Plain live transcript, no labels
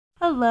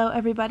Hello,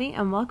 everybody,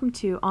 and welcome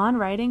to On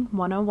Writing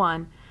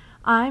 101.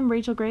 I'm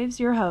Rachel Graves,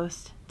 your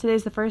host.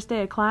 Today's the first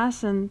day of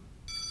class, and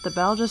the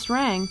bell just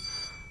rang.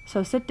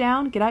 So sit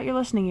down, get out your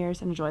listening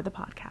ears, and enjoy the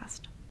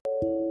podcast.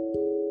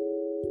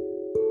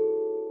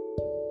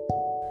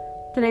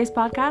 Today's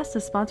podcast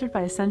is sponsored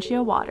by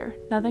Essentia Water.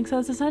 Nothing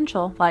says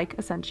essential like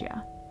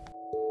Essentia.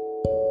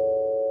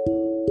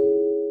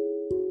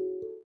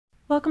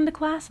 Welcome to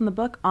class on the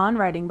book On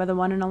Writing by the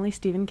one and only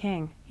Stephen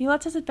King. He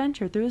lets us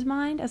adventure through his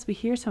mind as we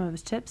hear some of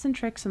his tips and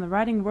tricks in the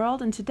writing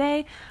world, and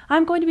today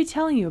I'm going to be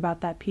telling you about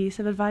that piece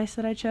of advice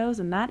that I chose,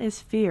 and that is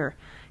fear.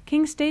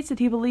 King states that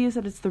he believes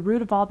that it's the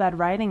root of all bad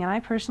writing, and I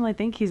personally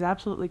think he's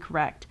absolutely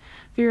correct.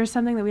 Fear is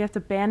something that we have to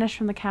banish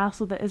from the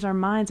castle that is our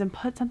minds and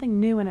put something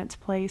new in its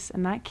place,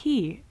 and that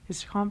key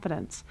is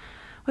confidence.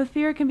 With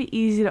fear, it can be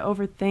easy to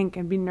overthink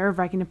and be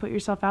nerve-wracking to put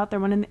yourself out there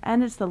when in the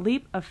end it's the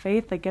leap of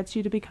faith that gets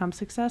you to become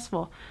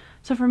successful.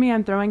 So for me,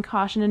 I'm throwing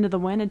caution into the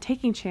wind and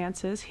taking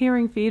chances,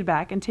 hearing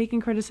feedback, and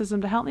taking criticism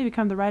to help me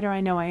become the writer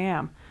I know I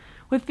am.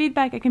 With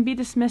feedback, it can be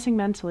dismissing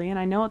mentally, and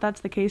I know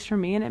that's the case for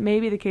me, and it may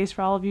be the case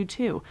for all of you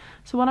too.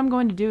 So what I'm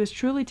going to do is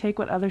truly take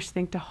what others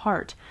think to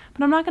heart.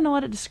 But I'm not going to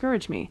let it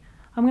discourage me.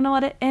 I'm going to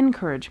let it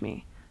encourage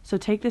me. So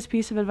take this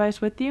piece of advice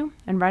with you,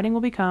 and writing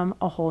will become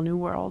a whole new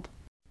world.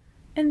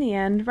 In the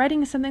end,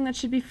 writing is something that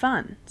should be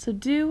fun, so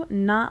do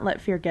not let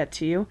fear get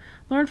to you.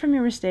 Learn from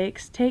your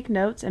mistakes, take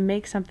notes, and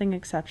make something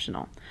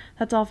exceptional.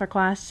 That's all for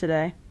class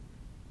today.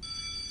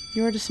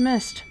 You are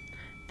dismissed.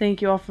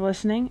 Thank you all for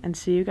listening, and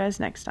see you guys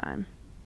next time.